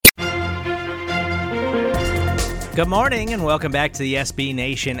Good morning and welcome back to the SB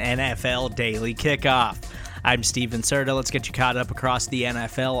Nation NFL Daily Kickoff. I'm Steven Serta. Let's get you caught up across the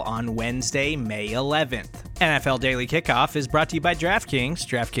NFL on Wednesday, May 11th. NFL Daily Kickoff is brought to you by DraftKings.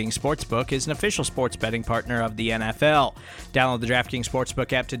 DraftKings Sportsbook is an official sports betting partner of the NFL. Download the DraftKings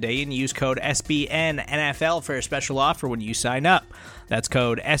Sportsbook app today and use code SBNNFL for a special offer when you sign up. That's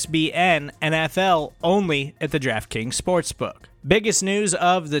code SBNNFL only at the DraftKings Sportsbook. Biggest news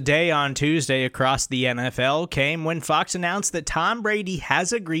of the day on Tuesday across the NFL came when Fox announced that Tom Brady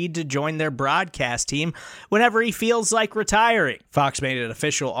has agreed to join their broadcast team whenever he feels like retiring. Fox made it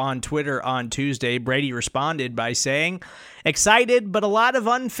official on Twitter on Tuesday. Brady responded by saying, "Excited, but a lot of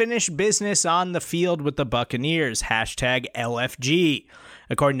unfinished business on the field with the Buccaneers. #LFG.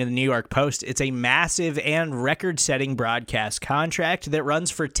 According to the New York Post, it's a massive and record-setting broadcast contract that runs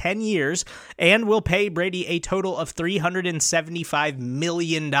for 10 years and will pay Brady a total of $375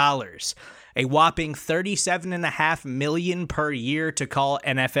 million, a whopping $37.5 million per year to call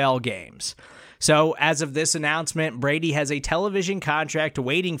NFL games. So, as of this announcement, Brady has a television contract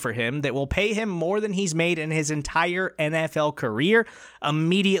waiting for him that will pay him more than he's made in his entire NFL career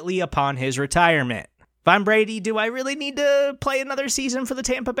immediately upon his retirement. If I'm Brady, do I really need to play another season for the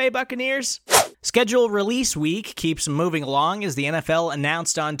Tampa Bay Buccaneers? Schedule release week keeps moving along as the NFL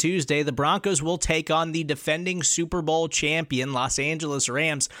announced on Tuesday the Broncos will take on the defending Super Bowl champion Los Angeles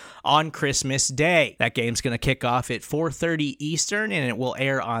Rams on Christmas Day. That game's going to kick off at 4:30 Eastern and it will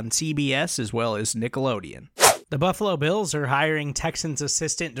air on CBS as well as Nickelodeon. The Buffalo Bills are hiring Texans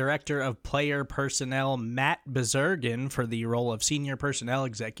Assistant Director of Player Personnel Matt Bezergin for the role of Senior Personnel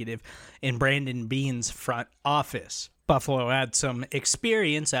Executive in Brandon Beane's front office. Buffalo had some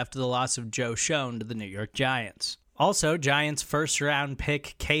experience after the loss of Joe Schoen to the New York Giants. Also, Giants first-round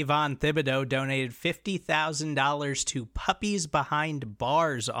pick Kayvon Thibodeau donated $50,000 to Puppies Behind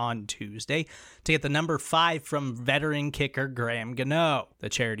Bars on Tuesday to get the number 5 from veteran kicker Graham Gano. The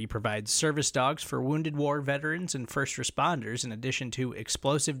charity provides service dogs for wounded war veterans and first responders in addition to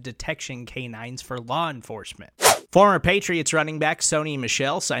explosive detection canines for law enforcement. Former Patriots running back Sony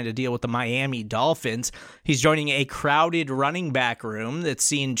Michel signed a deal with the Miami Dolphins. He's joining a crowded running back room that's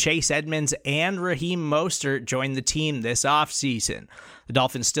seen Chase Edmonds and Raheem Mostert join the team this offseason. The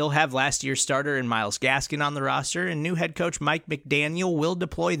Dolphins still have last year's starter and Myles Gaskin on the roster, and new head coach Mike McDaniel will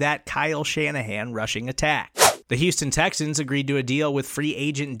deploy that Kyle Shanahan rushing attack. The Houston Texans agreed to a deal with free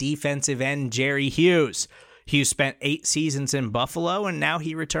agent defensive end Jerry Hughes. Hughes spent 8 seasons in Buffalo, and now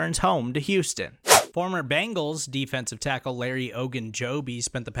he returns home to Houston. Former Bengals defensive tackle Larry Ogunjobi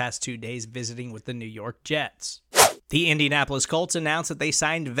spent the past 2 days visiting with the New York Jets. The Indianapolis Colts announced that they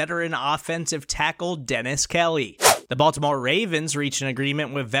signed veteran offensive tackle Dennis Kelly. The Baltimore Ravens reached an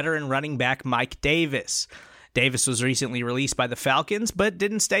agreement with veteran running back Mike Davis. Davis was recently released by the Falcons, but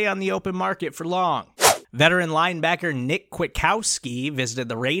didn't stay on the open market for long. Veteran linebacker Nick Kwiatkowski visited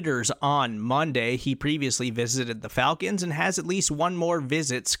the Raiders on Monday. He previously visited the Falcons and has at least one more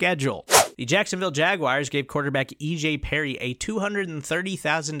visit scheduled. The Jacksonville Jaguars gave quarterback E.J. Perry a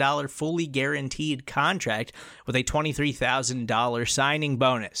 $230,000 fully guaranteed contract with a $23,000 signing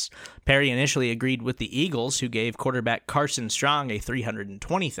bonus. Perry initially agreed with the Eagles, who gave quarterback Carson Strong a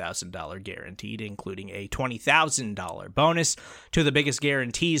 $320,000 guaranteed, including a $20,000 bonus, two of the biggest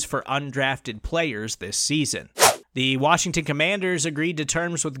guarantees for undrafted players this season. The Washington Commanders agreed to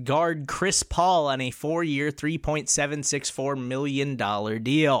terms with guard Chris Paul on a 4-year, $3.764 million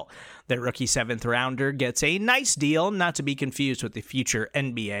deal. The rookie 7th rounder gets a nice deal, not to be confused with the future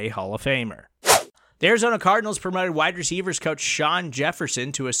NBA Hall of Famer. The Arizona Cardinals promoted wide receivers coach Sean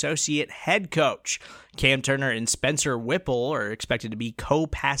Jefferson to associate head coach. Cam Turner and Spencer Whipple are expected to be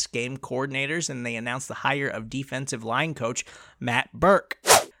co-pass game coordinators, and they announced the hire of defensive line coach Matt Burke.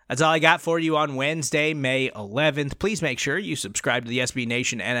 That's all I got for you on Wednesday, May 11th. Please make sure you subscribe to the SB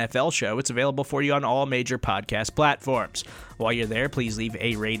Nation NFL show. It's available for you on all major podcast platforms. While you're there, please leave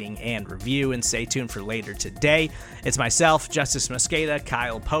a rating and review and stay tuned for later today. It's myself, Justice Mosqueda,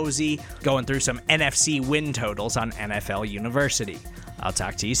 Kyle Posey, going through some NFC win totals on NFL University. I'll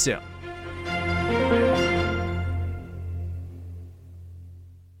talk to you soon.